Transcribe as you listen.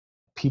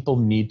people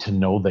need to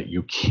know that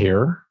you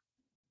care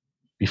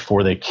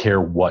before they care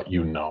what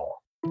you know.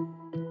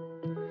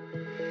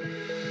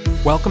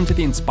 Welcome to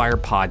the Inspire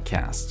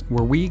Podcast,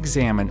 where we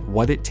examine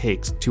what it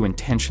takes to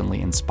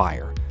intentionally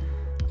inspire.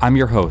 I'm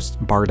your host,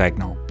 Bart,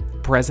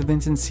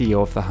 President and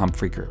CEO of the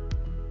Humphrey Group.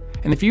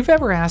 And if you've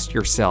ever asked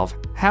yourself,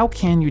 how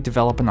can you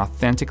develop an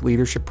authentic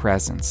leadership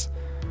presence?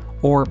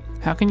 Or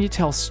how can you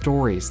tell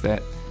stories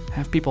that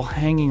have people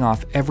hanging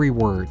off every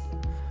word?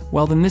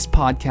 Well, then this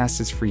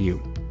podcast is for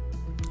you.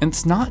 And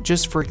it's not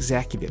just for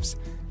executives.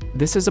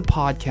 This is a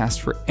podcast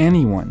for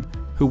anyone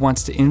who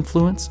wants to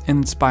influence and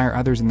inspire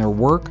others in their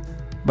work,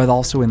 but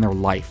also in their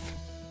life.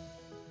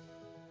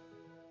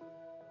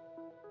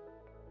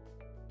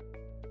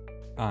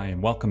 Hi,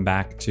 and welcome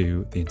back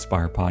to the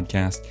Inspire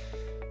Podcast.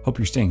 Hope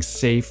you're staying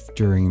safe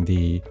during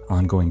the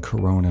ongoing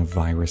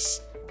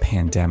coronavirus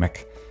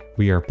pandemic.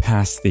 We are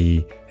past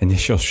the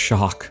initial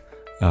shock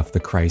of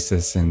the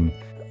crisis, and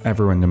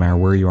everyone, no matter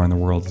where you are in the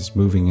world, is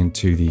moving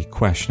into the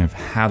question of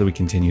how do we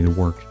continue to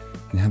work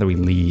and how do we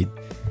lead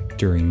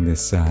during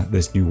this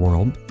new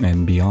world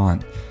and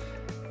beyond.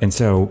 And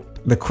so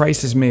the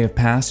crisis may have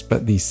passed,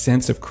 but the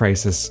sense of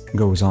crisis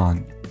goes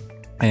on.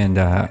 And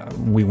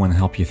we want to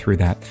help you through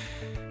that.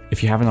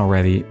 If you haven't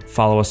already,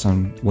 follow us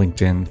on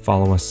LinkedIn,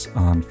 follow us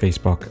on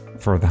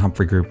Facebook for the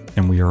Humphrey Group,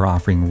 and we are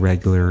offering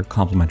regular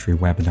complimentary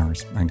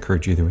webinars. I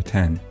encourage you to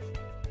attend.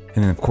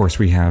 And then, of course,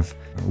 we have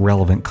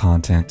relevant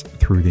content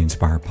through the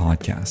Inspire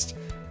Podcast.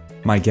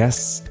 My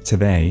guests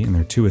today, and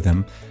there are two of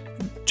them,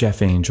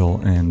 Jeff Angel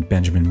and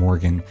Benjamin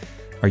Morgan,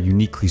 are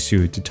uniquely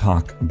suited to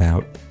talk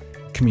about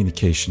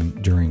communication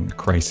during a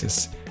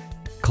crisis.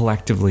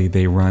 Collectively,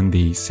 they run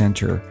the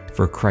Center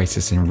for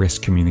Crisis and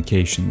Risk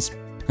Communications,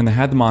 and I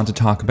had them on to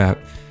talk about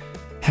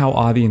how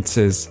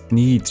audiences'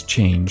 needs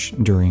change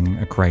during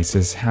a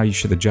crisis, how you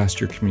should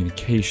adjust your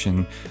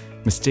communication,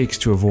 mistakes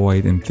to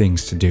avoid, and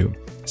things to do.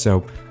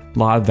 So a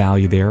lot of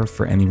value there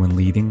for anyone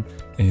leading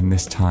in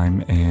this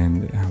time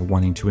and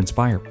wanting to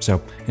inspire.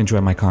 So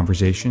enjoy my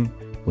conversation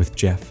with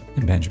Jeff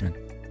and Benjamin.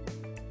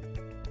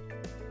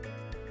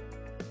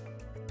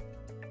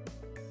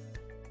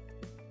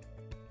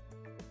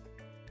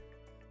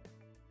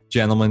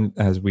 Gentlemen,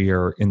 as we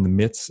are in the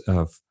midst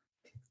of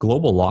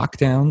global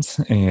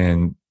lockdowns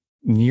and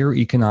near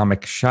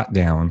economic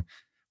shutdown,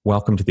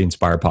 welcome to the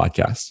Inspire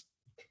Podcast.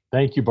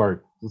 Thank you,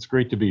 Bart. It's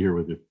great to be here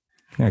with you.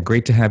 Yeah,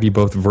 great to have you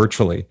both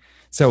virtually.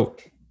 So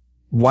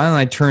why don't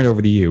I turn it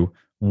over to you?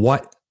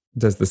 What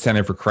does the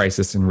Center for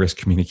Crisis and Risk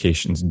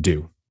Communications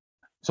do?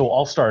 So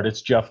I'll start.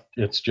 It's Jeff,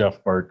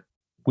 Bart.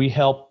 We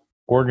help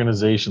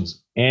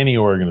organizations, any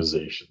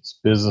organizations,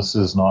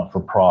 businesses,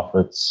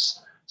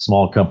 not-for-profits,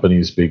 small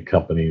companies, big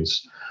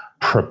companies,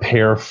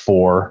 prepare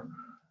for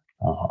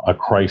a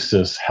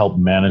crisis, help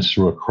manage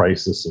through a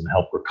crisis, and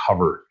help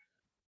recover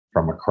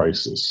from a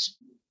crisis.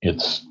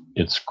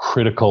 It's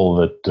critical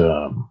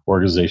that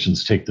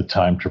organizations take the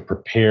time to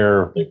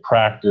prepare, they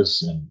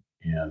practice, and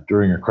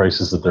during a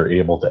crisis that they're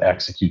able to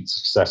execute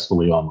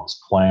successfully on those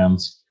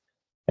plans.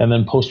 And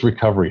then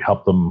post-recovery,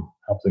 help them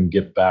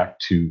get back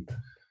to,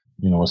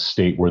 a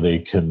state where they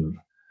can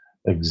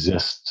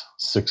exist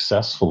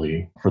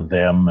successfully for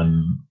them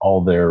and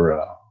all their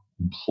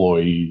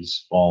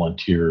employees,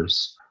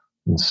 volunteers,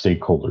 and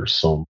stakeholders.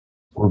 So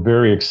we're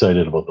very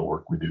excited about the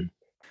work we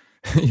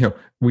do.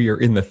 We are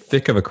in the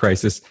thick of a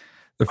crisis.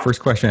 The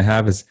first question I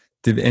have is,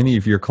 did any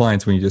of your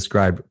clients, when you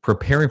describe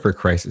preparing for a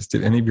crisis,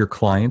 did any of your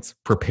clients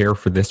prepare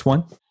for this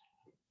one?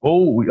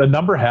 Oh, a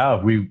number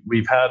have. We've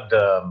had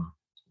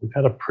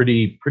a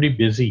pretty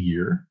busy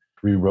year.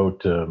 We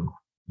wrote an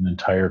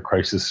entire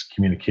crisis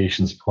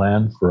communications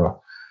plan for a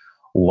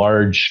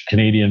large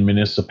Canadian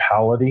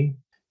municipality.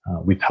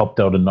 We've helped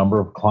out a number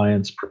of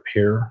clients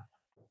prepare.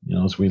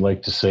 As we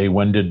like to say,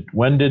 when did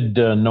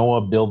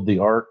Noah build the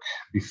ark?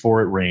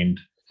 Before it rained.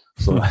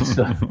 So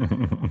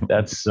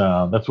that's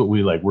what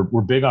we like.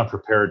 We're big on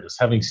preparedness.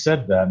 Having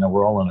said that, now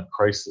we're all in a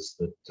crisis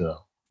that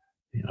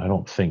I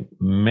don't think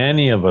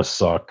many of us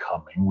saw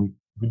coming.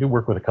 We do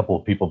work with a couple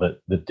of people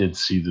that did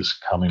see this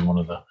coming. One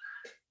of the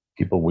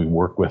people we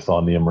work with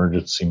on the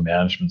emergency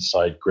management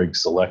side, Greg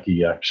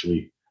Selecki,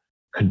 actually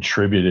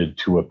contributed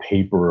to a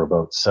paper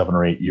about 7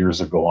 or 8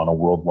 years ago on a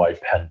worldwide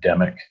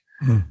pandemic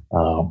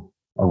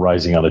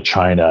arising out of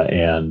China.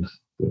 And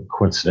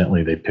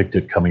coincidentally, they picked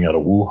it coming out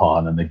of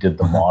Wuhan, and they did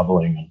the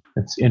modeling.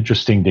 It's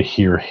interesting to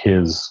hear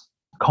his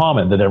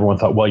comment that everyone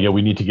thought, well, yeah,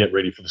 we need to get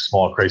ready for the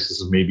small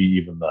crisis and maybe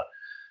even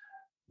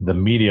the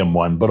medium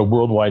one, but a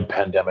worldwide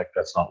pandemic,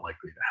 that's not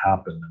likely to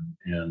happen.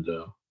 And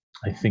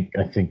I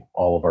think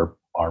all of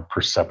our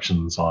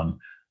perceptions on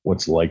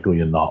what's likely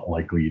and not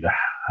likely to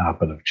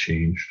happen have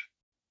changed.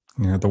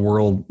 Yeah, the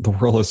world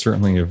is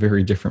certainly a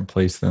very different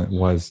place than it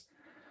was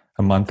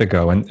a month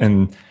ago.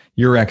 And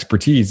your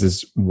expertise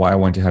is why I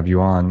want to have you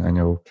on. I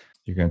know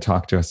you're going to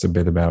talk to us a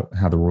bit about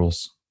how the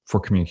rules for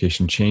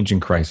communication change in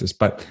crisis,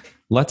 but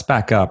let's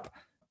back up.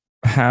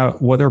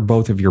 What are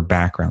both of your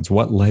backgrounds?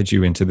 What led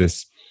you into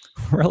this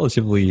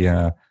relatively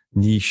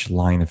niche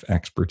line of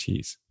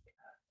expertise?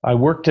 I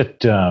worked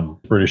at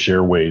British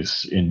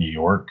Airways in New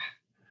York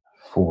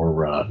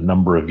for a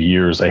number of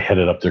years. I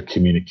headed up their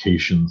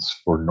communications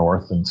for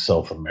North and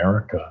South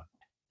America.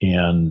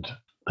 And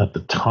at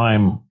the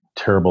time,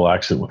 terrible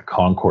accident with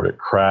Concorde. It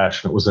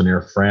crashed. It was an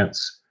Air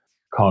France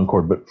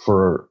Concorde. But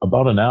for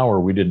about an hour,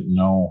 we didn't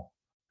know,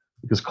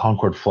 because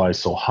Concorde flies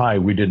so high,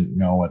 we didn't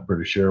know at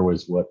British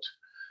Airways what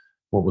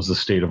was the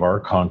state of our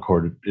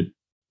Concorde.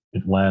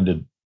 It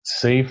landed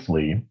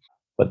safely,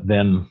 but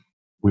then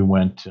we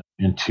went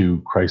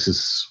into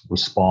crisis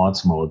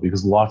response mode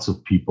because lots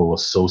of people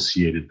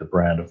associated the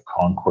brand of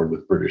Concorde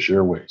with British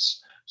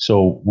Airways.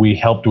 So we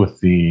helped with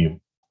the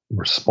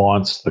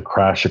response, the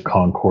crash of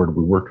Concorde.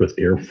 We worked with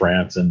Air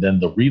France, and then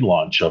the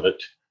relaunch of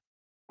it,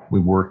 we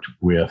worked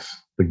with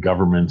the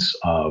governments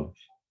of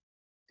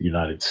the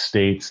United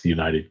States, the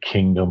United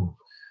Kingdom,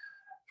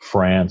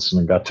 France,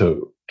 and I got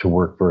to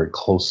work very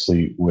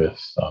closely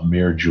with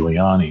Mayor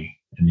Giuliani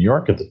in New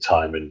York at the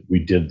time, and we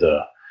did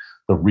the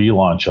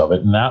relaunch of it.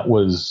 And that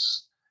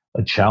was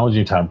a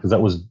challenging time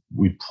because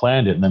we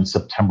planned it, and then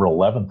September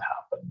 11th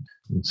happened.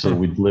 And so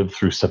we lived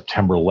through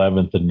September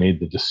 11th and made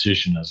the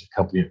decision as a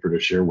company at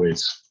British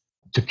Airways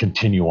to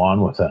continue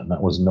on with that. And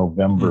that was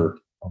November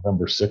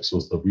 6th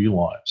was the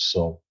relaunch.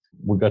 So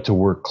we got to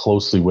work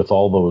closely with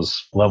all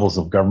those levels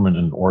of government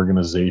and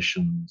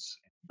organizations.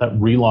 That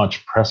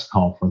relaunch press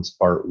conference,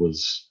 Bart,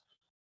 was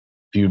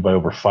viewed by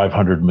over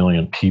 500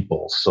 million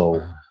people.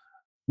 So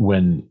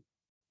when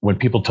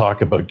people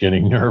talk about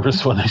getting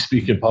nervous when they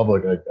speak in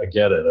public, I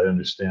get it. I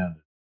understand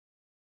it.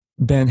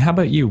 Ben, how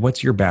about you?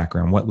 What's your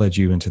background? What led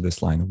you into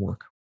this line of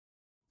work?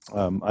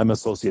 I'm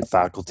associate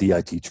faculty.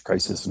 I teach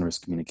crisis and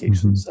risk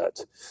communications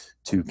at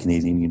 2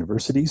 Canadian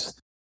universities.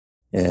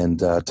 And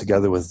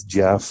together with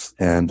Jeff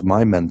and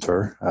my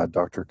mentor,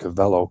 Dr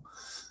Kavelo,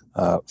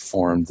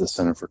 formed the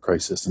Center for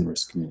Crisis and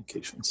Risk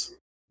Communications.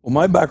 Well,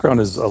 my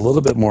background is a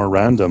little bit more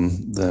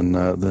random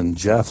than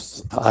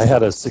Jeff's. I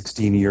had a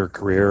 16-year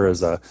career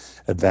as a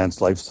advanced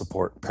life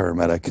support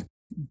paramedic,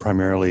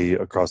 primarily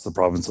across the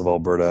province of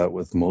Alberta,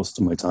 with most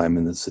of my time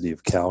in the city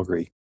of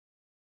Calgary.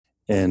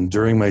 And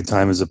during my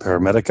time as a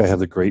paramedic, I had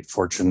the great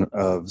fortune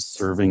of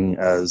serving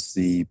as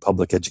the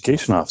public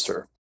education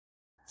officer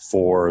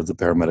for the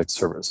paramedic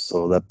service.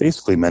 So that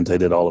basically meant I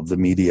did all of the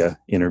media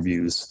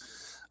interviews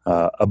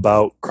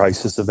about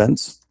crisis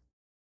events.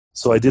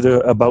 So I did a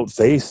about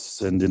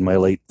face, and in my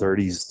late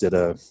 30s did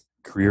a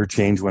career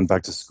change, went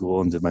back to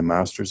school and did my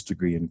master's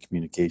degree in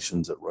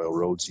communications at Royal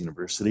Roads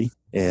University.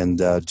 And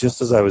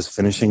just as I was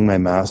finishing my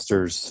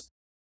master's,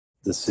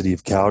 the city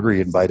of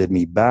Calgary invited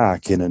me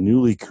back in a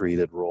newly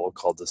created role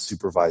called the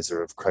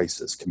Supervisor of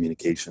Crisis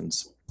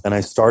Communications. And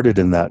I started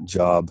in that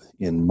job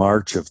in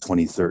March of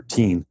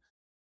 2013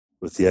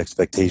 with the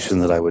expectation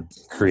that I would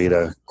create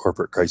a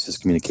corporate crisis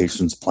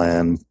communications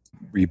plan,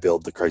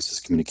 rebuild the crisis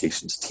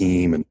communications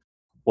team. And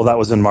well, that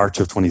was in March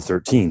of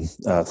 2013,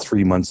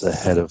 3 months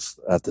ahead of,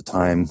 at the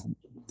time,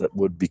 that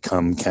would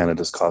become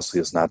Canada's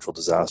costliest natural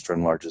disaster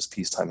and largest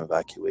peacetime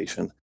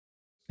evacuation.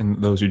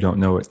 And those who don't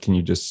know it, can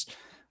you just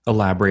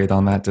elaborate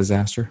on that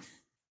disaster?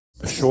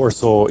 Sure.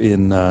 So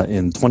in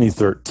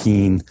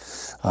 2013,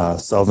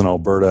 southern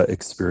Alberta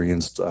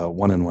experienced a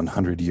 1 in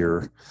 100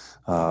 year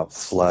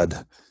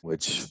flood,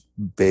 which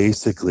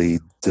basically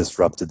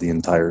disrupted the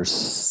entire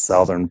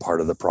southern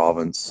part of the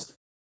province,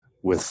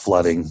 with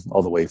flooding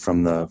all the way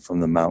from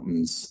the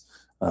mountains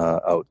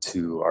out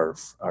to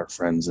our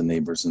friends and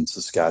neighbors in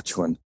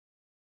Saskatchewan.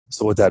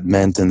 So what that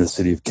meant in the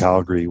city of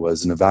Calgary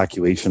was an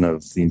evacuation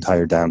of the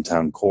entire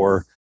downtown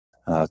core,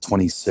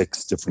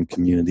 26 different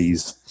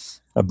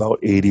communities, about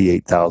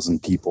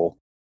 88,000 people,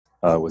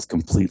 with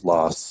complete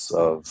loss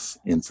of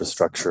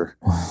infrastructure.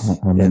 I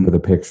remember the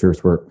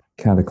pictures were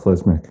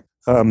cataclysmic.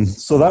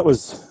 So that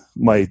was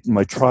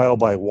my trial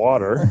by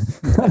water,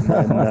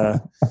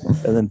 and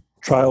then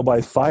trial by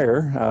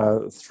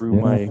fire through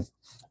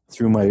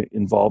my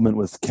involvement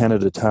with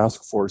Canada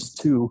Task Force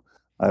 2.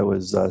 I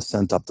was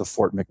sent up to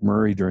Fort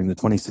McMurray during the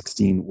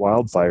 2016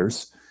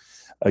 wildfires,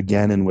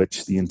 again in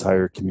which the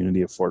entire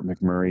community of Fort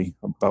McMurray,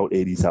 about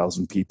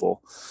 80,000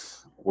 people,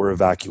 were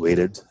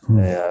evacuated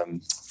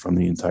from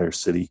the entire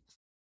city.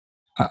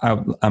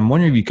 I'm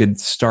wondering if you could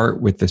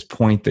start with this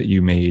point that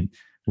you made,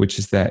 which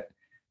is that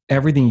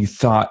everything you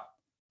thought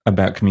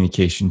about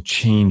communication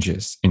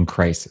changes in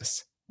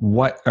crisis.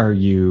 What are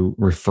you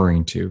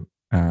referring to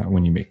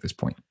when you make this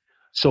point?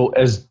 So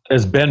as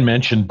Ben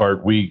mentioned,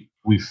 Bart, we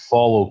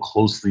follow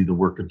closely the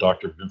work of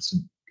Dr.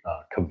 Vincent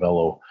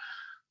Covello,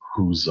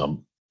 who's a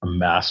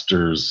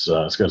master's,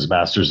 he's got his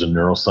master's in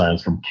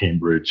neuroscience from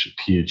Cambridge,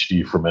 a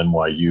PhD from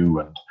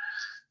NYU.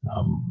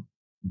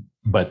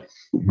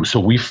 So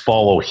we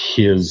follow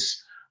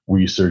his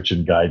research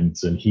and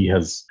guidance, and he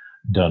has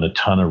done a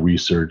ton of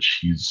research.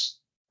 He's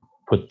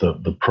put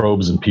the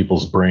probes in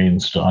people's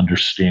brains to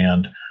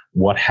understand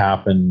what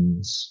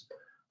happens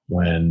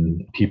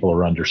when people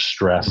are under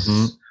stress,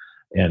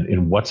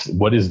 and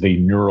what is the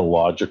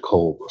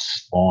neurological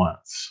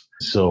response.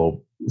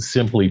 So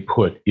simply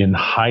put, in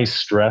high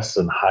stress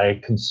and high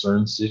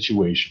concern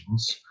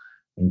situations,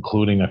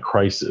 including a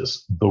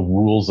crisis, the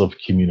rules of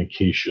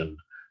communication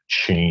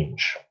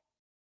change.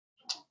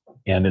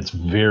 And it's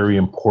very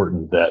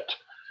important that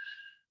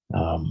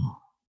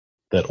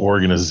that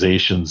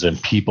organizations and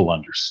people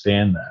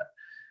understand that,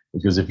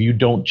 because if you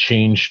don't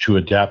change to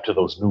adapt to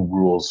those new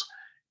rules,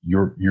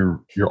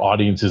 your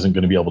audience isn't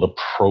going to be able to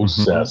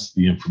process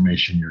the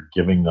information you're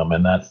giving them,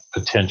 and that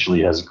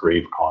potentially has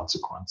grave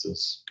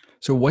consequences.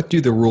 So what do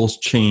the rules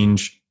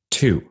change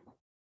to?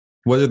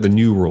 What are the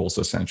new rules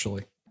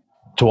essentially?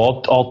 So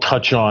I'll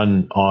touch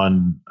on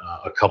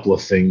a couple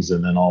of things,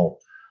 and then I'll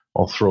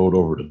throw it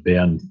over to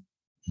Ben.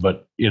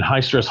 But in high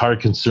stress, high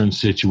concern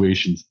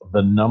situations,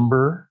 the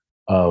number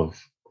of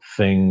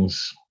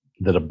things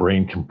that a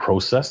brain can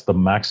process, the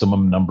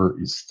maximum number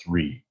is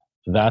 3.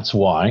 That's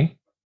why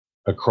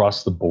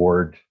across the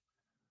board,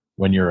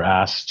 when you're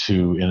asked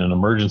to, in an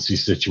emergency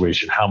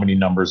situation, how many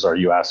numbers are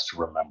you asked to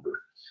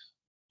remember?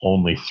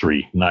 Only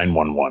 3,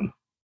 911,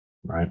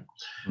 right?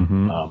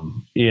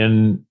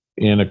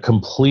 In a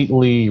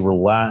completely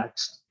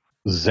relaxed,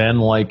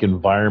 Zen-like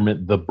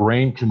environment, the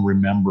brain can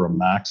remember a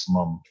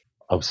maximum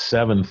of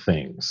 7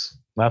 things.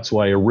 That's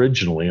why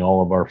originally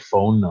all of our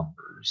phone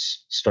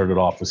numbers started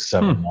off with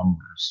 7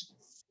 numbers.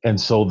 And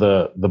so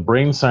the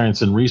brain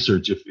science and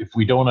research, if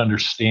we don't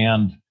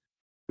understand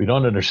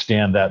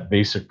that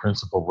basic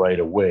principle right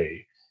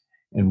away,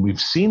 and we've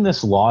seen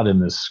this a lot in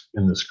this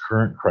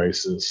current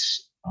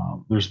crisis.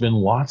 There's been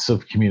lots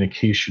of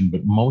communication,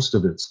 but most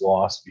of it's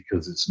lost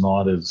because it's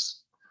not as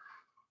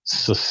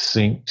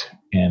succinct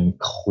and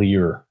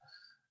clear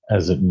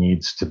as it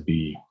needs to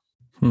be.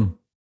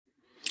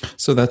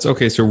 So that's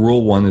okay. So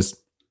rule 1 is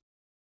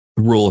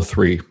rule of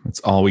 3. That's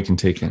all we can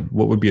take in.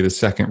 What would be the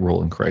second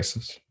rule in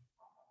crisis?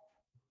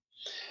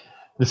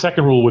 The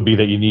second rule would be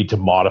that you need to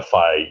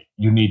modify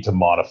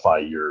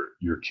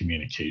your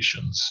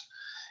communications.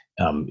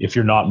 If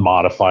you're not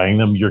modifying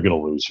them, you're going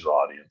to lose your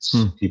audience.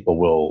 People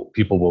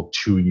will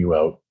tune you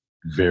out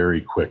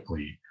very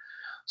quickly.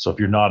 So if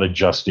you're not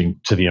adjusting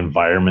to the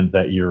environment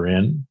that you're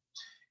in,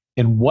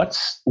 and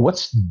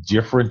what's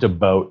different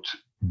about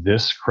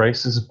this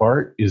crisis,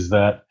 Bart, is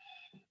that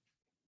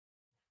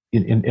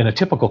in a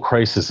typical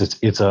crisis,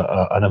 it's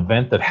an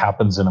event that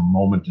happens in a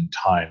moment in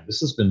time. This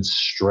has been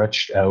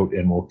stretched out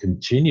and will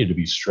continue to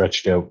be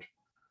stretched out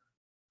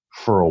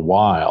for a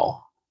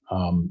while.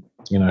 I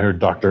heard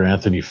Dr.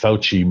 Anthony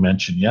Fauci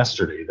mention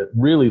yesterday that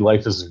really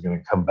life isn't going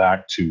to come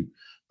back to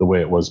the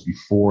way it was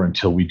before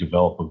until we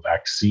develop a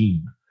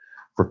vaccine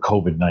for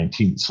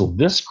COVID-19. So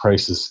this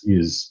crisis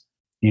is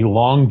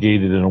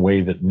elongated in a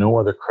way that no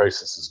other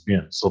crisis has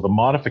been. So the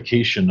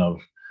modification of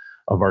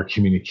our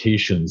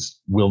communications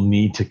will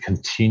need to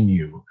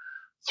continue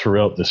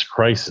throughout this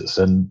crisis.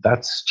 And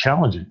that's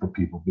challenging for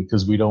people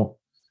because we don't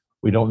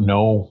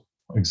know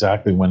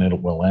exactly when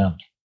it will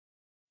end.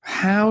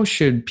 How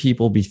should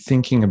people be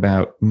thinking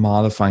about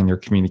modifying their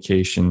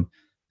communication,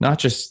 not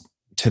just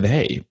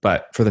today,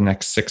 but for the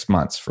next 6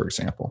 months, for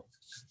example?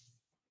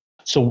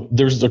 So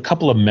there's a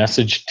couple of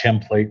message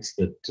templates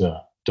that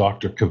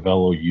Dr.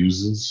 Kavelo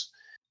uses,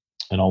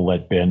 and I'll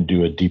let Ben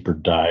do a deeper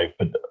dive.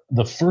 But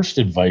the first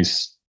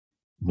advice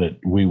that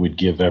we would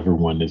give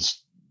everyone is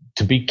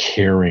to be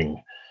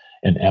caring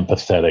and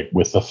empathetic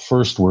with the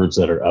first words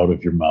that are out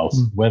of your mouth,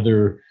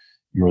 whether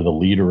you're the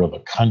leader of a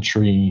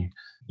country,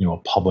 a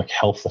public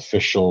health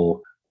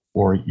official,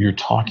 or you're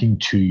talking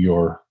to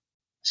your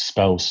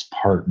spouse,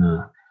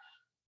 partner,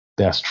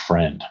 best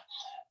friend.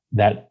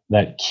 That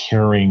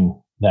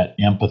caring, that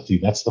empathy,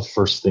 that's the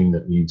first thing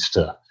that needs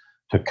to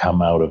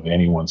come out of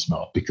anyone's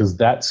mouth, because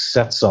that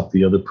sets up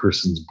the other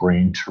person's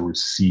brain to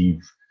receive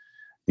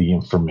the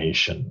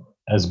information.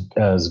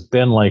 As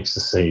Ben likes to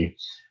say,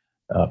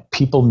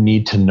 people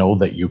need to know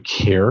that you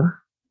care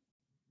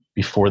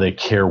before they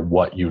care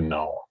what you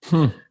know.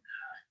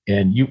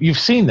 And you've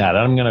seen that.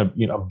 I'm going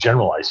to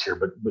generalize here,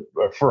 but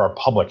for our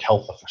public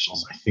health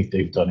officials, I think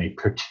they've done a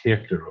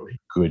particularly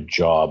good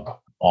job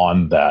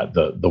on that.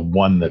 The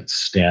one that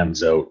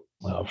stands out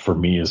for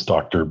me is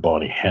Dr.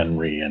 Bonnie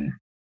Henry, and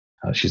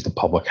she's the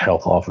public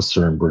health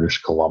officer in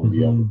British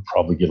Columbia. We'll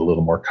probably get a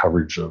little more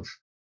coverage of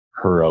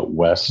her out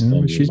west.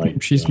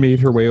 She's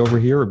made her way over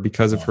here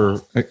because of her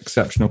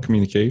exceptional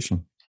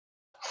communication.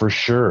 For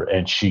sure.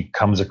 And she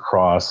comes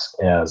across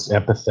as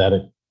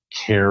empathetic,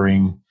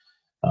 caring,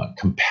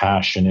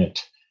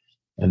 compassionate,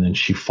 and then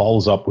she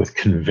follows up with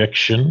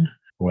conviction,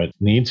 what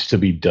needs to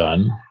be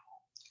done.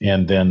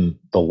 And then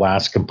the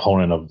last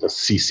component of the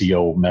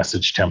CCO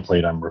message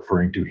template I'm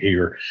referring to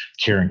here,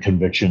 care and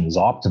conviction, is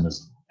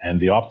optimism. And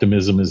the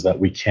optimism is that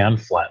we can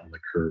flatten the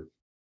curve,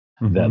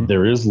 that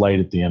there is light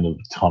at the end of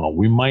the tunnel.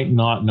 We might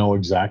not know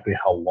exactly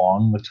how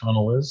long the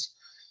tunnel is.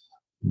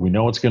 We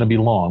know it's going to be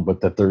long,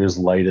 but that there is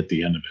light at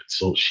the end of it.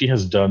 So she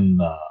has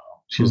done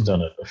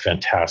a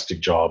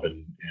fantastic job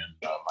in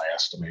my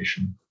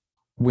estimation.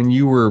 When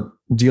you were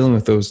dealing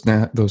with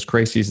those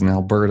crises in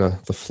Alberta,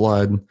 the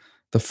flood,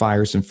 the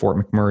fires in Fort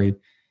McMurray,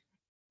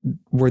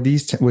 was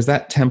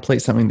that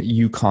template something that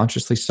you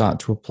consciously sought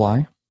to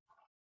apply?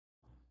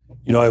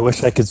 I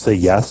wish I could say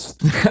yes.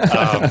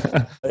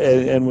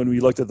 And when we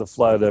looked at the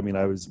flood,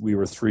 we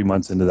were 3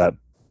 months into that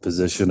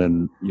position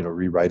and,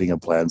 rewriting a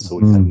plan. So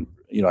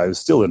I was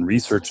still in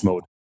research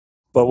mode.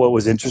 But what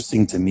was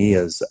interesting to me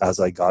is as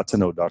I got to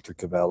know Dr.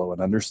 Kavelo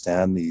and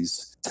understand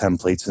these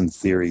templates and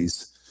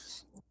theories,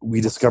 we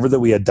discovered that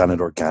we had done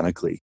it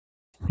organically.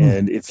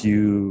 And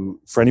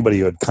for anybody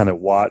who had kind of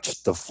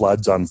watched the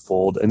floods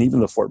unfold and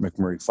even the Fort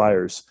McMurray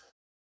fires,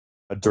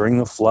 during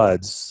the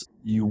floods,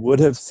 you would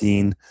have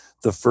seen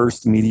the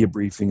first media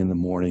briefing in the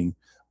morning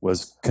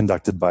was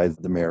conducted by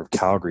the mayor of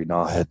Calgary,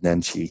 Naheed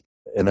Nenshi,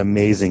 an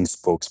amazing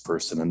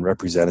spokesperson, and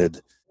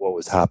represented what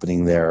was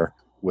happening there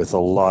with a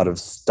lot of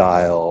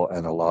style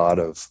and a lot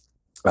of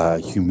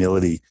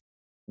humility.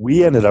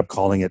 We ended up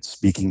calling it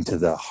speaking to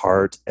the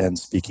heart and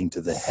speaking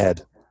to the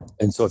head.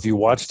 And so if you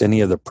watched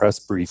any of the press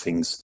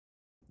briefings,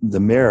 the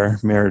Mayor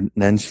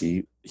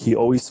Nenshi, he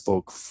always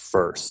spoke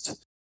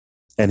first.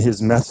 And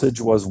his message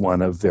was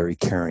one of very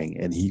caring.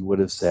 And he would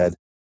have said,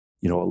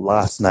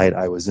 last night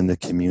I was in the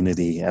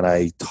community and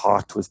I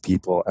talked with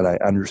people and I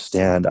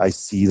understand, I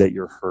see that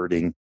you're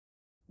hurting.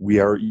 We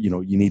are,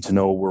 you need to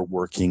know we're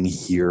working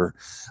here.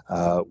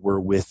 We're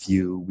with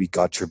you. We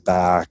got your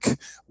back.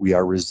 We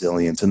are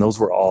resilient. And those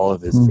were all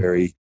of his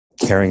very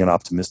caring and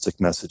optimistic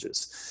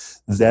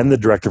messages. Then the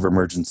director of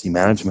emergency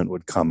management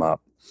would come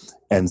up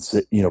and,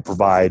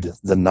 provide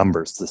the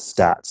numbers, the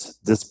stats.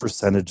 This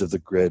percentage of the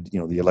grid,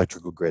 the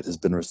electrical grid has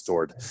been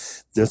restored.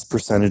 This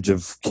percentage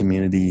of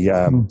community,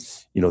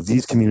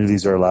 these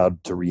communities are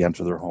allowed to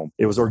re-enter their home.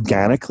 It was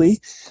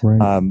organically,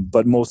 right.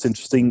 But most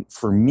interesting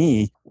for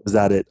me was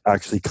that it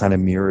actually kind of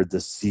mirrored the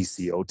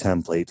CCO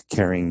template,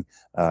 carrying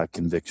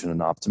conviction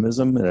and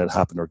optimism, and it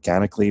happened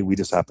organically. We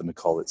just happened to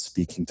call it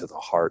speaking to the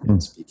heart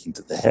and speaking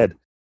to the head.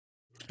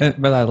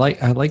 But I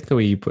like the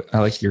way you put. I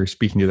like your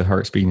speaking to the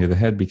heart, speaking to the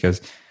head,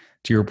 because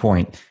to your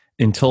point,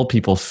 until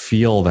people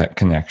feel that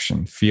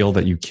connection, feel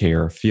that you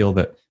care, feel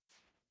that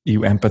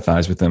you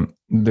empathize with them,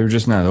 they're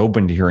just not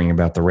open to hearing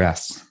about the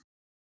rest.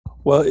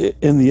 Well,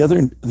 and the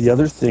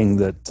other thing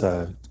that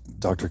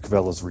Dr.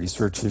 Kavelo's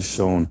research has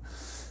shown.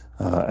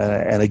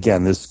 And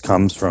again, this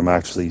comes from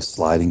actually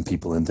sliding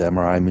people into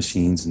MRI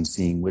machines and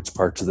seeing which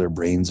parts of their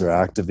brains are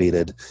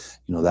activated,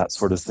 that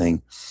sort of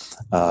thing.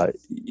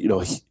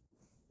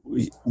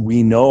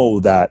 We know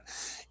that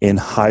in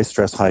high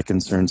stress, high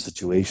concern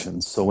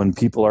situations, so when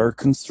people are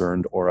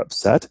concerned or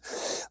upset,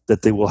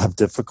 that they will have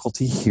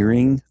difficulty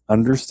hearing,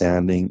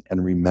 understanding,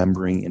 and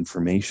remembering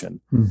information.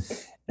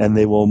 And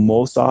they will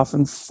most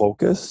often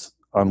focus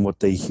on what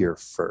they hear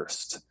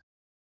first.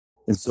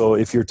 And so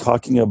if you're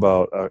talking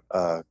about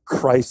a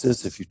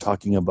crisis, if you're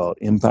talking about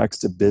impacts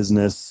to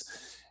business,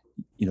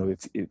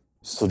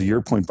 so to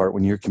your point, Bart,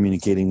 when you're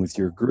communicating with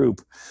your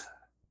group,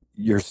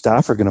 your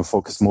staff are going to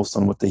focus most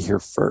on what they hear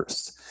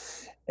first.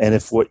 And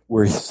if what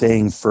we're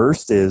saying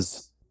first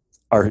is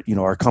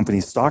our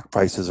company's stock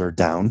prices are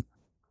down,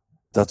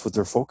 that's what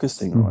they're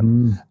focusing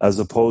on, as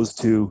opposed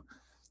to,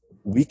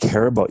 we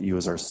care about you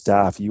as our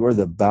staff. You are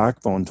the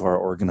backbone to our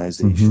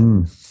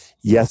organization.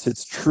 Yes,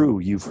 it's true.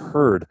 You've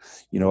heard,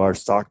 our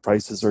stock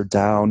prices are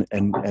down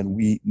and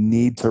we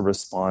need to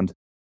respond.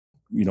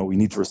 We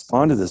need to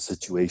respond to this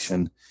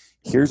situation.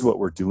 Here's what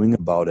we're doing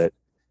about it.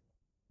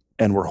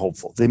 And we're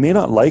hopeful. They may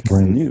not like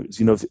the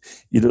news.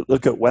 If you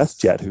look at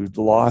WestJet, who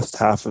lost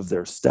half of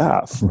their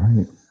staff.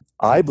 Right.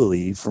 I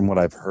believe, from what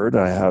I've heard,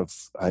 I have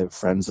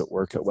friends that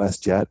work at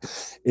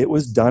WestJet, it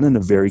was done in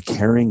a very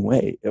caring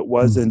way. It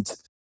wasn't,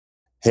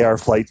 hey, our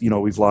flight,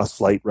 we've lost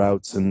flight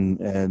routes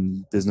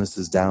and business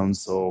is down,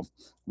 so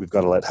we've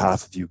got to let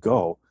half of you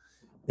go.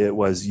 It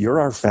was,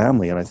 you're our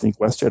family. And I think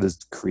WestJet has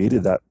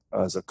created that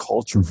as a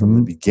culture from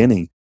the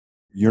beginning.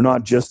 You're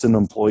not just an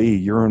employee,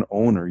 you're an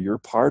owner, you're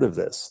part of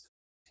this.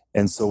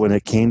 And so when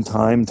it came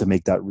time to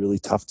make that really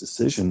tough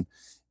decision,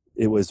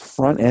 it was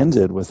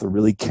front-ended with a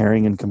really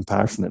caring and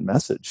compassionate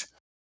message.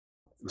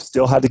 We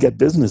still had to get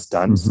business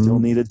done, still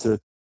needed to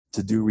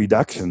do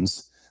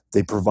reductions.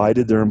 They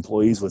provided their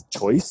employees with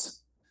choice.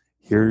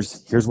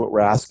 Here's what we're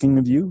asking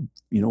of you.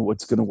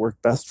 What's going to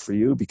work best for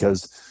you,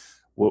 because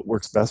what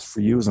works best for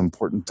you is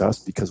important to us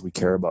because we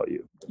care about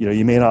you.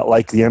 You may not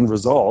like the end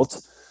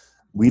result.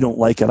 We don't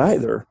like it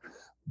either,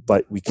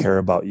 but we care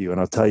about you.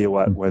 And I'll tell you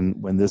what,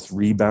 when this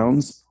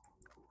rebounds,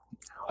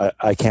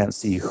 I can't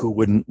see who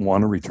wouldn't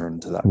want to return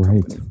to that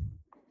company.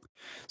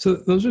 So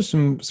those are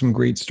some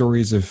great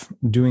stories of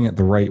doing it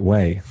the right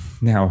way.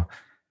 Now,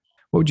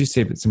 what would you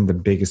say about some of the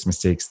biggest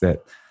mistakes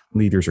that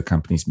leaders or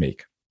companies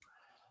make?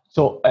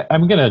 So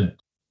I'm going to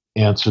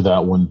answer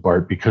that one,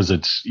 Bart, because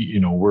it's,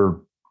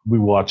 we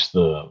watch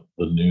the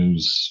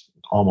news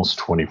almost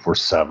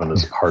 24/7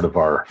 as part of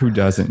our... Who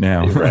doesn't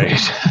now? Right.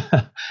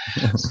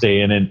 Stay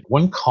in it.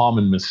 One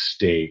common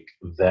mistake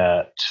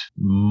that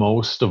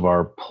most of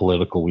our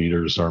political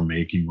leaders are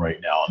making right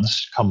now, and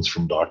this comes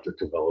from Dr.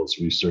 Kavelo's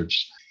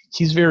research,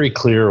 he's very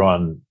clear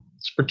on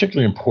it's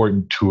particularly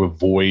important to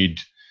avoid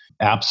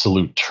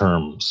absolute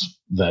terms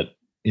that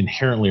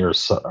inherently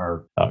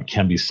are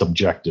can be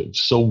subjective.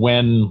 So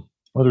when,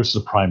 whether it's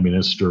the prime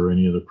minister or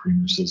any other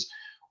premier says,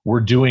 we're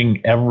doing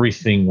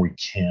everything we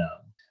can,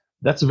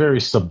 that's very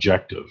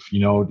subjective.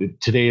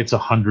 Today it's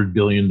 $100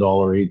 billion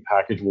aid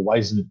package. Well, why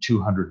isn't it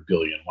 $200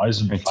 billion? Why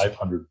isn't it $500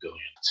 billion?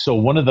 So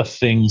one of the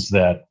things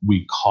that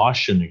we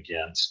caution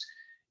against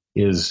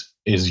is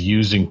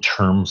using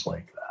terms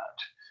like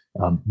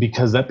that,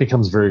 because that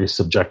becomes very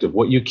subjective.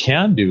 What you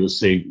can do is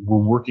say, we're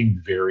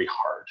working very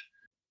hard.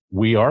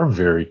 We are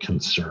very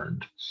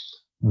concerned.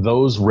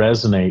 Those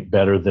resonate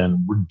better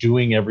than we're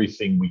doing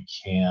everything we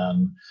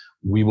can.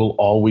 We will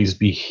always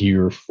be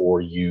here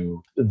for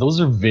you. Those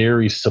are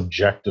very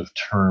subjective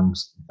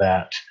terms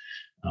that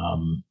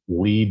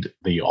lead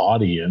the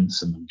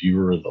audience and the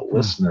viewer or the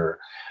listener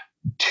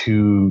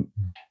to,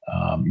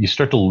 you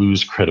start to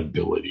lose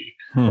credibility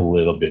a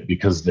little bit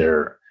because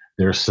they're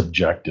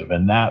subjective.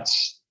 And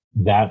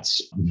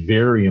that's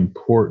very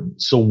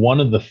important. So one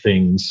of the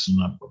things,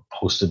 and I've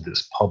posted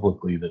this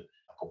publicly,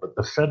 but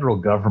the federal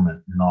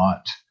government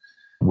not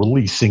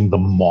releasing the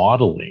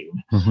modeling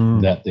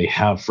that they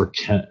have for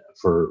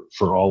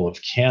all of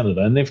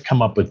Canada, and they've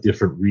come up with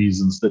different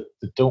reasons that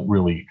don't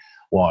really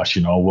wash.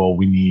 Well,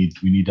 we need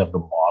to have the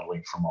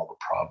modeling from all the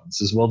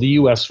provinces. Well, the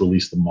U.S.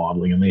 released the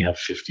modeling, and they have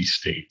 50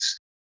 states.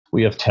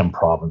 We have 10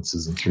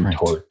 provinces and 3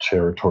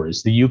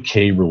 territories. The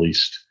UK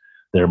released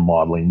their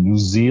modeling. New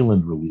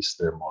Zealand released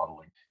their modeling.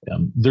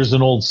 There's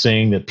an old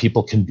saying that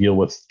people can deal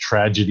with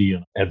tragedy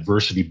and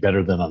adversity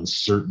better than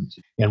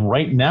uncertainty. And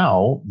right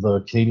now,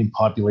 the Canadian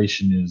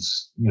population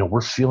is,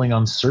 we're feeling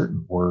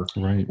uncertain. We're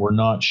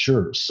not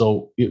sure.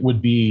 So it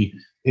would be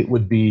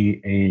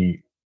a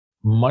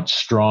much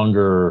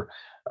stronger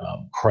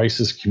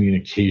crisis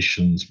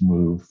communications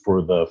move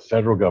for the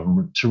federal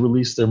government to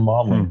release their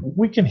modeling.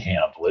 We can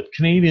handle it.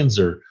 Canadians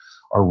are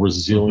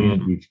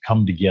resilient. We've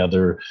come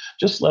together.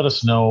 Just let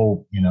us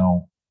know,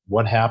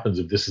 what happens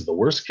if this is the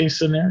worst case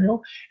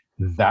scenario.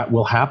 That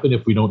will happen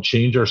if we don't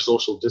change our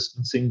social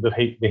distancing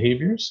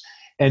behaviors.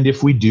 And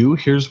if we do,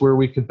 here's where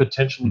we could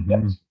potentially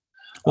get.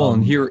 Well,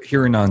 and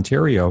here in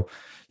Ontario,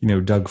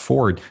 Doug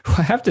Ford,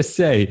 I have to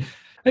say,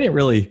 I didn't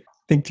really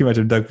think too much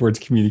of Doug Ford's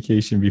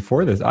communication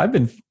before this. I've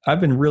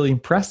been really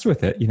impressed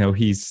with it.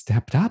 He's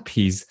stepped up,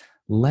 he's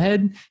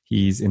led,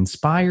 he's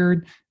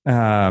inspired,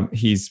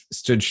 he's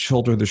stood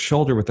shoulder to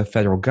shoulder with the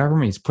federal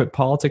government. He's put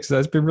politics.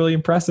 That's been really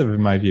impressive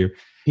in my view.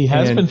 He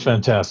has been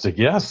fantastic.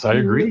 Yes, I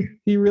agree.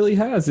 He really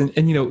has.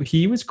 And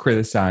he was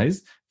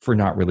criticized for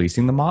not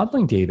releasing the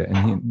modeling data.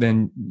 And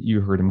then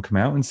you heard him come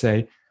out and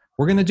say,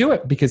 we're going to do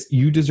it because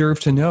you deserve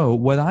to know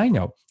what I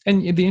know.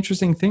 And the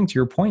interesting thing to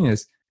your point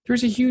is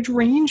there's a huge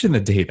range in the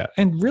data.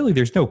 And really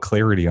there's no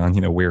clarity on,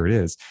 where it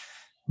is.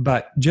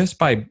 But just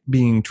by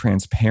being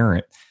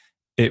transparent,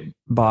 it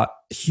bought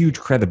huge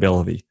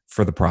credibility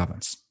for the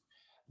province.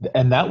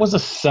 And that was a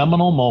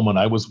seminal moment.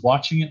 I was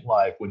watching it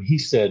live when he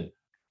said,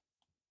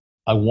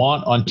 I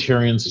want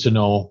Ontarians to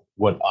know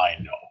what I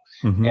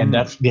know. And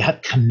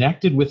that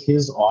connected with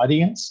his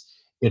audience.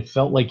 It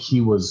felt like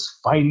he was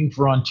fighting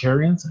for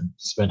Ontarians. I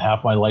spent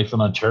half my life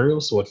in Ontario,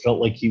 so it felt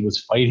like he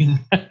was fighting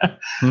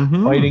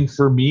fighting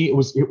for me.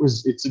 You're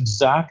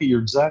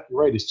exactly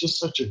right. It's just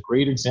such a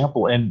great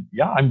example. And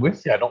yeah, I'm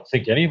with you. I don't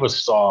think any of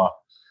us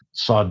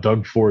saw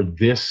Doug Ford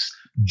this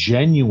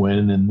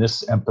genuine and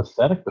this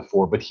empathetic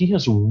before, but he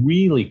has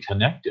really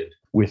connected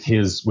with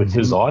his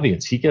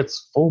audience. He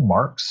gets full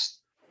marks.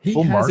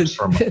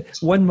 From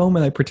one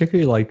moment I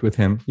particularly liked with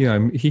him,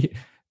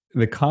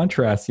 the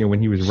contrast,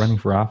 when he was running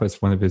for office,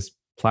 one of his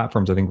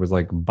platforms, I think, was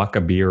like buck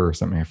a beer or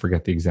something. I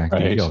forget the exact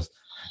details.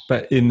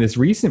 But in this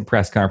recent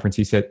press conference,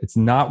 he said, it's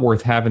not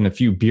worth having a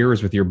few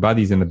beers with your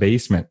buddies in the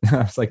basement. I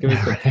was like,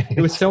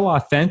 it was so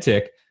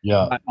authentic,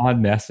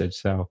 on message.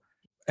 So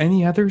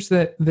any others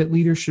that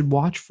leaders should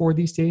watch for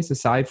these days,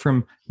 aside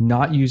from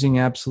not using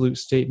absolute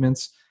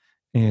statements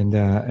and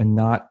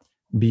not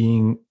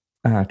being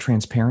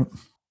transparent?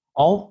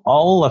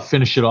 I'll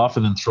finish it off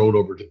and then throw it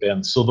over to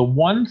Ben. So the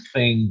one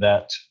thing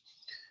that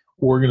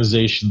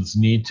organizations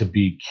need to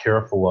be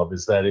careful of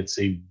is that it's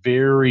a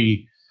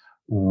very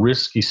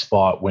risky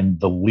spot when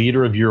the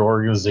leader of your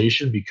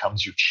organization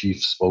becomes your chief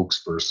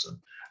spokesperson.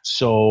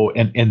 So,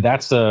 and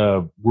that's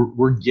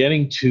we're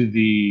getting to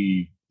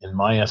in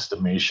my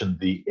estimation,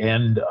 the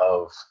end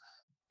of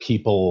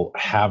people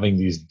having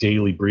these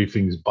daily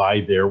briefings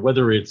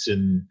whether it's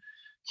in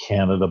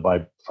Canada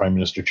by Prime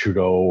Minister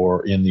Trudeau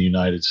or in the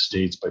United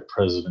States by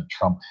President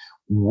Trump.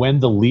 When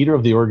the leader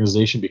of the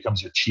organization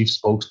becomes your chief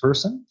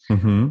spokesperson,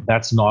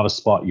 that's not a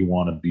spot you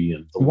want to be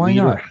in. Why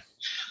not?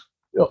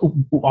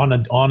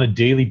 On a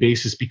daily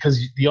basis, because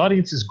the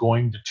audience is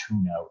going to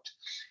tune out.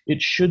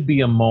 It should be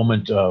a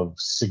moment of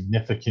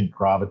significant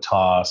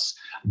gravitas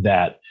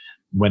that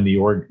when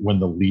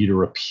the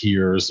leader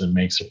appears and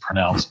makes a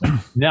pronouncement.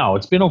 Now,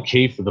 it's been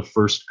okay for the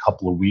first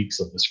couple of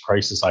weeks of this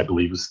crisis, I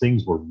believe, as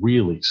things were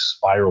really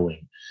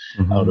spiraling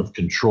out of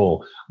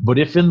control. But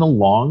if in the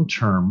long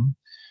term,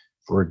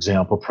 for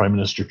example, Prime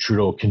Minister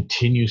Trudeau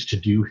continues to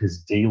do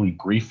his daily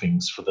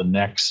briefings for the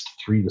next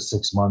 3 to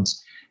 6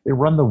 months, they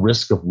run the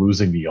risk of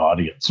losing the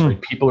audience. Right?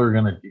 People are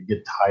going to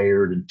get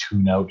tired and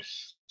tune out.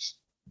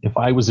 if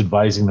I was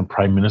advising the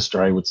Prime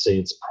Minister, I would say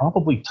it's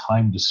probably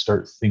time to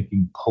start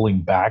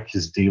pulling back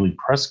his daily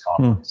press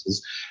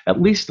conferences,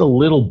 at least a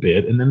little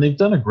bit. And then they've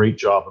done a great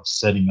job of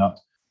setting up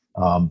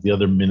the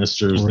other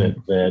ministers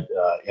that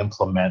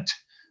implement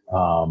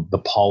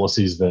the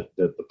policies that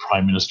the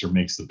Prime Minister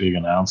makes the big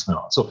announcement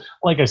on. So,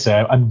 like I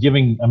said, I'm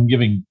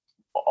giving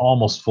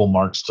almost full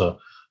marks to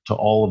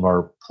all of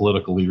our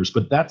political leaders,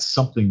 but that's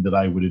something that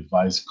I would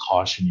advise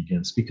caution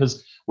against,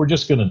 because we're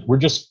just gonna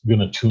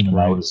tune him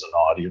out as an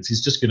audience.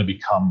 He's just gonna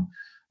become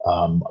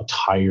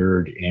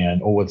tired, and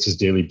what's his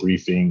daily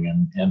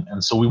briefing,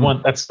 and so we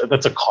want that's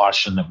a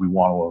caution that we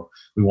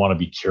want to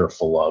be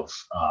careful of.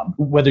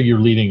 Whether you're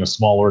leading a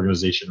small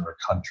organization or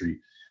a country,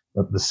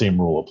 the same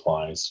rule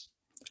applies.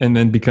 And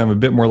then become a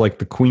bit more like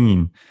the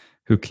Queen,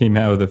 who came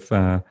out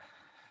of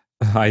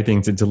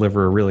hiding to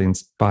deliver a really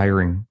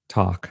inspiring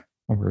talk.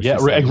 Yeah,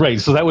 right.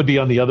 So that would be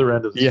on the other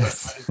end of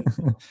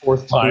the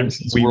fourth time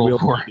since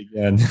World War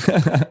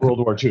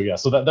II. Yeah.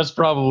 So that's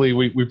probably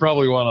we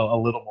probably want a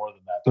little more than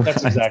that. But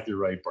that's exactly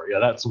right, Bart. Yeah,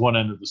 that's one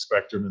end of the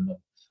spectrum,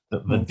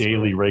 and the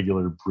daily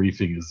regular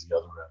briefing is the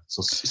other end.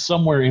 So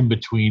somewhere in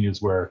between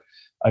is where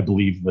I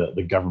believe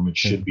the government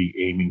should be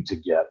aiming to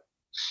get.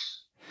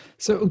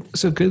 So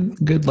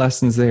good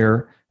lessons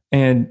there.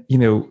 And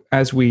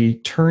as we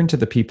turn to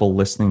the people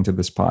listening to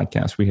this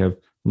podcast, we have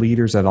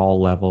leaders at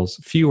all levels.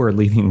 Few are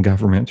leading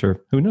government,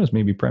 or who knows,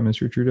 maybe Prime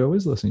Minister Trudeau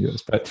is listening to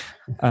this, but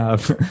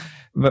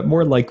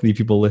more likely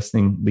people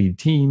listening lead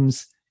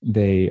teams.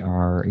 They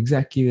are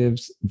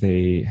executives.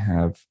 They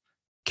have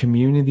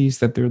communities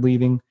that they're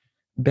leading.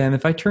 Ben,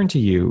 if I turn to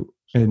you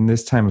in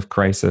this time of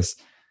crisis,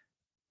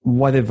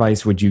 what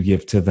advice would you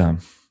give to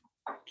them?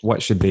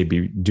 What should they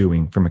be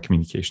doing from a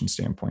communication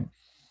standpoint?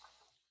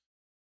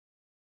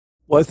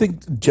 Well, I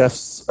think Jeff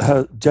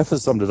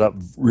has summed it up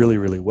really,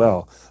 really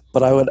well.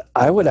 But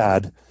I would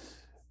add,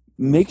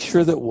 make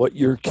sure that what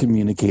you're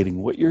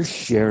communicating, what you're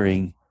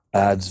sharing,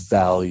 adds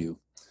value.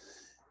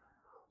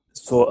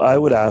 So I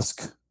would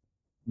ask,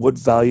 what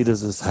value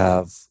does this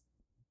have?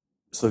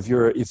 So if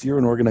you're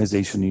an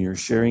organization and you're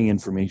sharing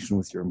information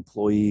with your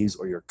employees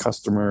or your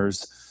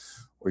customers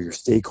or your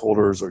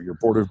stakeholders or your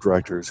board of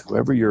directors,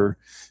 whoever you're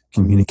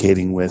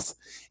communicating with,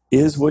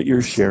 is what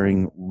you're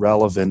sharing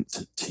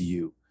relevant to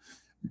you?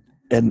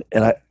 And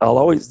I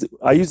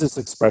use this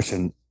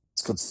expression.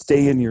 It's called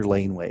 "stay in your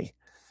laneway."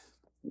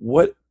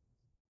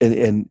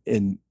 And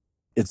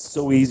it's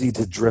so easy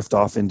to drift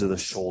off into the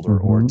shoulder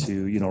or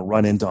to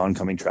run into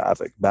oncoming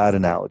traffic. Bad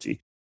analogy,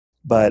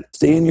 but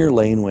stay in your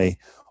laneway.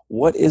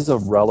 What is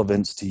of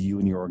relevance to you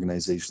and your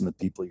organization, the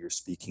people you're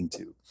speaking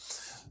to?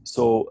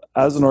 So,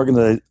 as an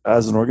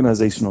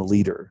organizational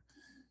leader,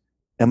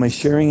 am I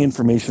sharing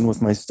information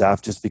with my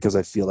staff just because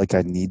I feel like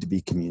I need to be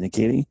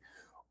communicating?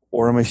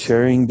 Or am I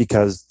sharing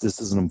because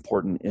this is an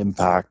important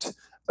impact,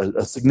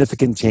 a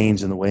significant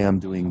change in the way I'm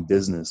doing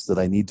business that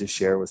I need to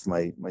share with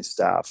my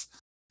staff?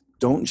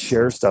 Don't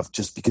share stuff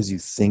just because you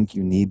think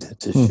you need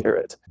to share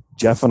it.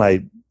 Jeff and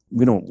I,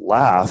 we don't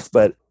laugh,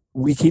 but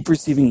we keep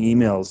receiving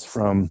emails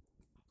from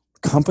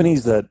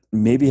companies that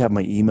maybe have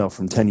my email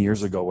from 10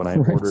 years ago when I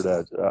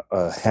ordered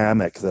a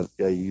hammock that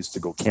I used to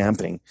go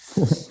camping.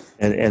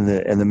 and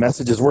the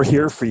message is, "We're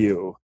here for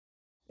you."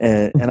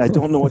 And I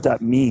don't know what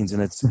that means.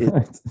 And it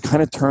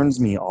kind of turns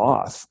me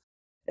off,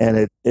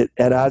 and it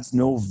adds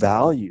no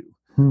value.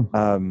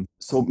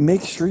 So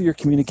make sure your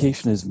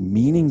communication is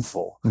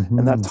meaningful,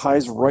 and that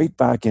ties right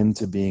back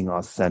into being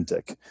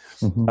authentic.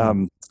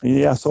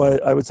 So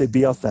I would say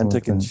be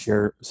authentic and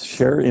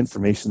share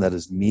information that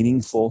is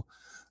meaningful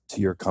to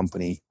your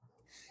company,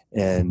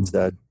 and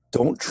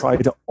don't try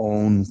to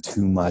own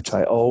too much.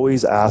 I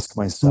always ask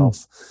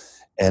myself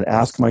and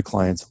ask my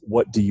clients,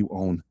 what do you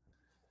own?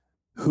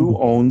 Who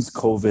owns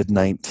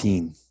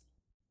COVID-19?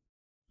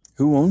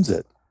 Who owns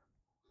it?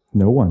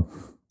 No one.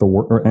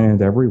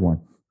 And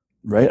everyone.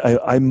 Right?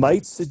 I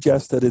might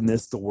suggest that in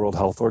this, the World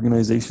Health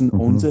Organization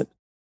owns it.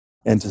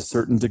 And to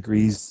certain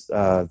degrees,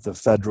 the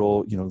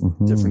federal,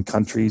 different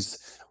countries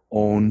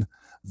own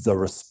the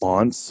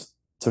response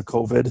to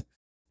COVID.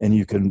 And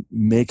you can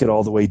make it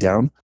all the way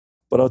down.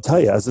 But I'll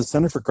tell you, as the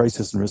Center for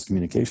Crisis and Risk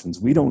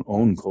Communications, we don't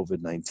own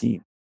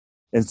COVID-19.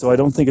 And so I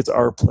don't think it's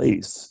our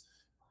place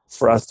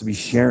for us to be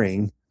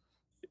sharing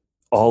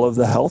all of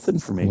the health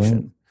information.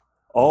 Right.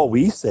 All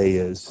we say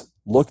is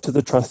look to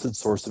the trusted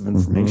source of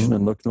information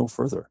and look no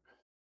further.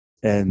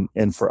 And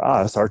for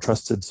us, our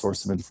trusted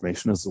source of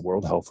information is the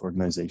World Health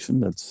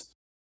Organization. That's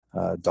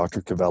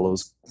Dr.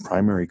 Kavelo's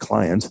primary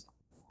client.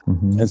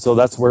 And so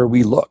that's where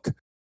we look.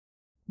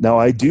 Now,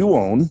 I do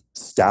own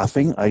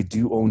staffing. I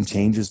do own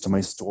changes to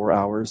my store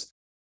hours.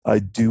 I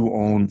do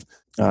own,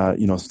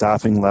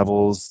 staffing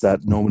levels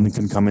that no one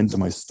can come into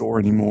my store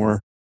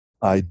anymore.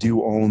 I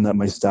do own that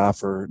my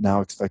staff are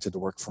now expected to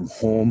work from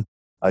home.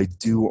 I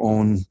do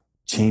own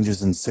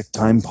changes in sick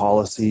time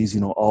policies,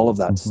 all of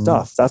that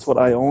stuff. That's what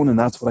I own, and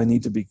that's what I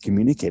need to be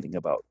communicating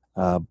about,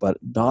 but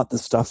not the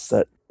stuff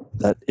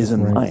that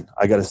isn't mine.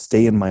 I got to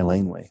stay in my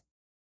laneway.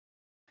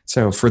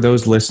 So for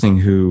those listening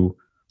who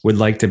would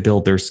like to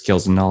build their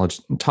skills and knowledge.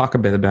 Talk a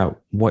bit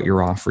about what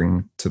you're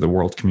offering to the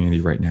world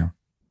community right now.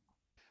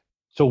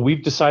 So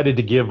we've decided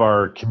to give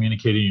our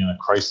communicating in a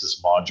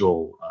crisis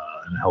module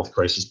in a health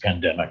crisis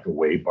pandemic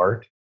away,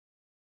 Bart.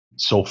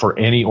 So for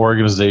any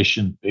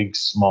organization, big,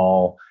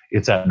 small,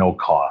 it's at no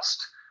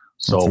cost.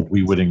 So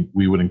we would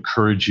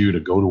encourage you to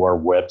go to our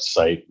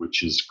website,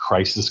 which is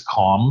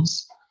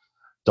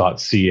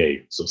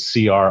crisiscoms.ca. So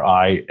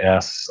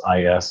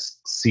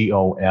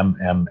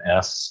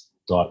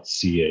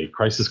CRISISCOMMS.ca,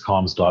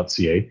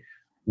 crisiscoms.ca.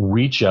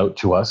 Reach out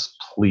to us,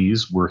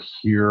 please. We're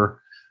here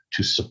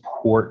to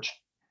support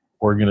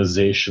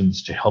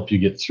organizations to help you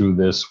get through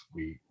this.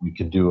 We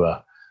can do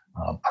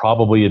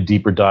probably a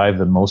deeper dive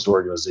than most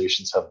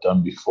organizations have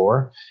done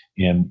before,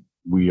 and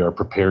we are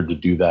prepared to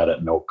do that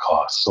at no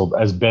cost. So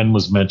as Ben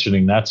was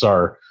mentioning,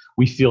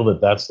 we feel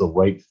that that's the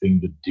right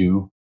thing to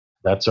do.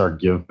 That's our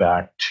give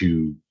back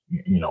to,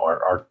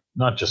 our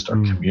not just our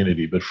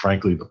community, but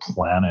frankly, the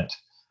planet.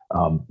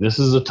 This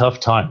is a tough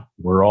time.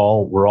 We're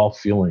all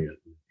feeling it,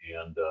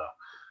 and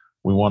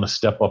we want to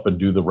step up and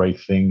do the right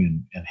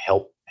thing and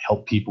help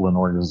people and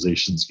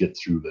organizations get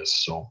through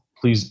this. So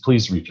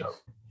please reach out.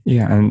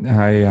 Yeah, and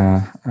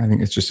I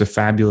think it's just a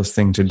fabulous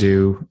thing to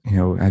do.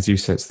 As you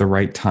said, it's the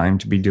right time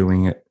to be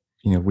doing it.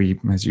 We,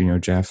 as you know,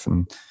 Jeff,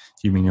 and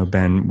you may know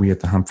Ben, we at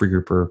the Humphrey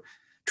Group are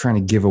trying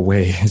to give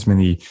away as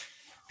many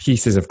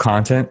pieces of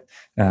content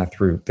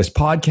through this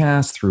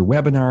podcast, through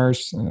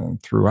webinars,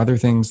 through other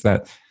things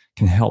that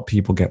can help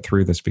people get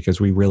through this, because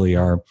we really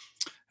are,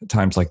 at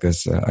times like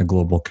this, a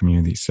global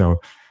community.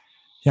 So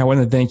yeah, I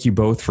want to thank you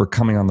both for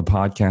coming on the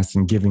podcast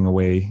and giving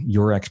away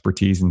your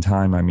expertise and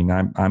time. I mean,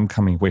 I'm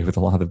coming away with a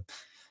lot of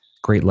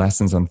great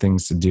lessons on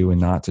things to do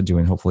and not to do,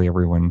 and hopefully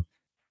everyone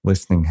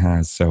listening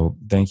has. So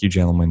thank you,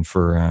 gentlemen,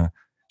 for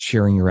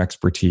sharing your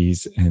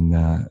expertise in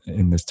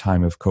this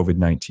time of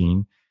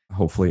COVID-19.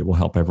 Hopefully it will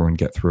help everyone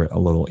get through it a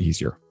little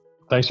easier.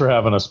 Thanks for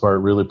having us,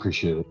 Bart. Really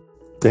appreciate it.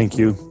 Thank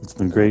you. It's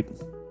been great.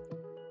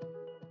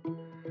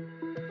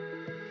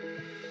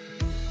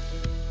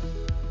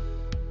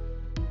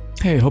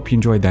 Hey, I hope you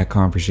enjoyed that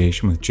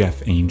conversation with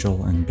Jeff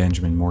Angel and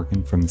Benjamin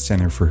Morgan from the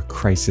Center for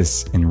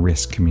Crisis and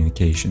Risk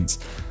Communications.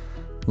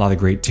 A lot of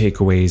great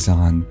takeaways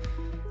on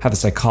how the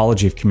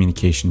psychology of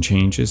communication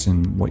changes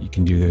and what you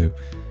can do to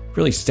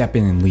really step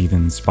in and lead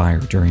and inspire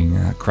during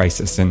a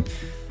crisis. And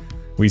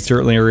we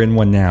certainly are in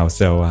one now,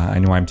 so I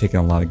know I'm taking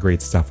a lot of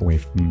great stuff away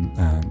from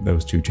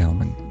those two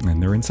gentlemen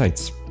and their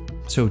insights.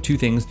 So 2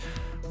 things.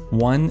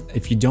 One,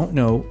 if you don't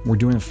know, we're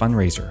doing a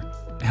fundraiser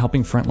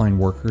helping frontline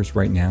workers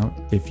right now.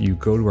 If you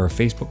go to our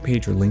Facebook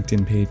page or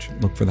LinkedIn page,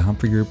 look for the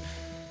Humphrey Group.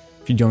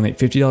 If you donate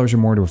 $50 or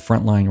more to a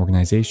frontline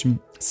organization,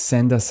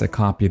 send us a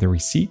copy of the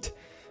receipt.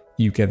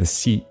 You get a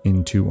seat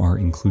into our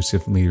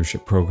inclusive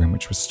leadership program,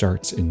 which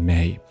starts in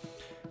May.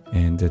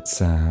 And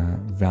it's a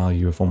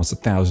value of almost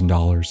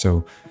 $1,000.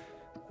 So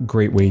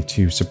great way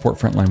to support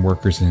frontline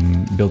workers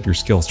and build your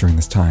skills during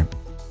this time.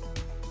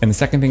 And the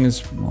second thing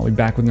is, I'll be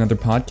back with another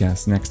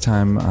podcast. Next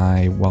time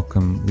I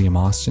welcome Liam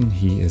Austin.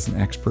 He is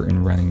an expert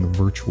in running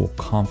virtual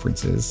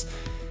conferences.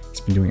 He's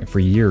been doing it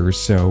for years,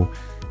 so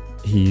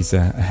he's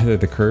ahead of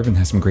the curve and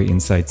has some great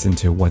insights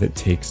into what it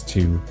takes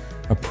to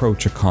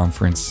approach a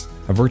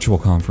virtual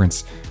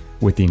conference,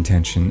 with the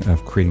intention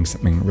of creating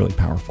something really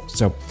powerful.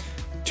 So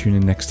tune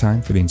in next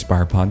time for the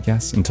Inspire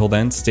podcast. Until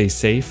then, stay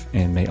safe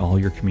and may all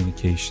your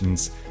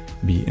communications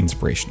be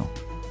inspirational.